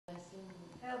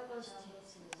Help us,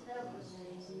 Jesus. Help us,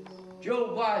 Jesus.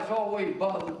 Job's wife always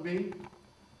bothered me.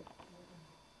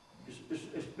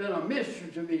 It's been a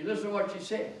mystery to me. Listen to what she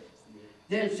said.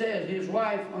 Then said his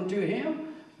wife unto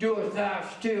him, doest thou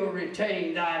still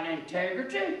retain thine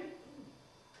integrity?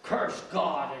 Curse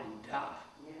God and die.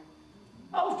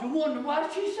 I often wonder why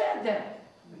she said that.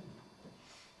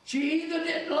 She either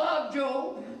didn't love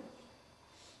Job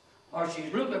or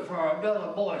she's looking for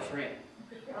another boyfriend.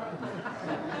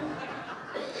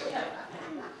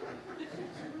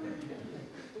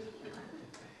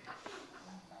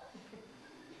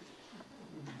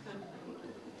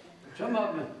 Some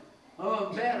of them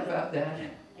are bad about that.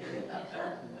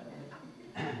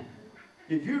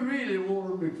 If you really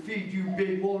want to feed you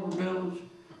big watermelons,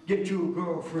 get you a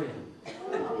girlfriend.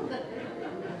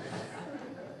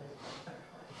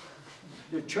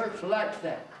 The church likes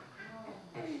that.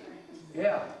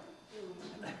 Yeah.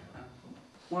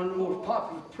 One of the most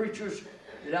popular preachers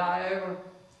that I ever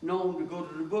known to go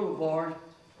to the boulevard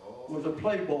was a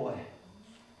playboy.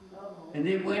 And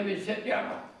then women sit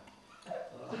there.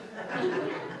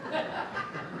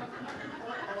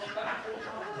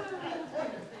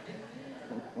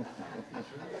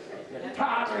 The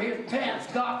top of his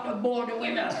pants got to board the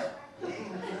women.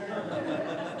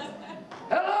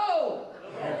 Hello!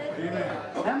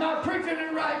 Amen. Am I preaching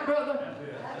it right, brother?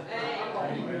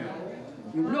 Amen.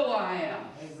 You know I am.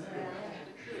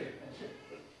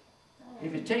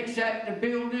 If it takes that to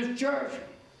build this church,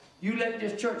 you let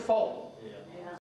this church fall.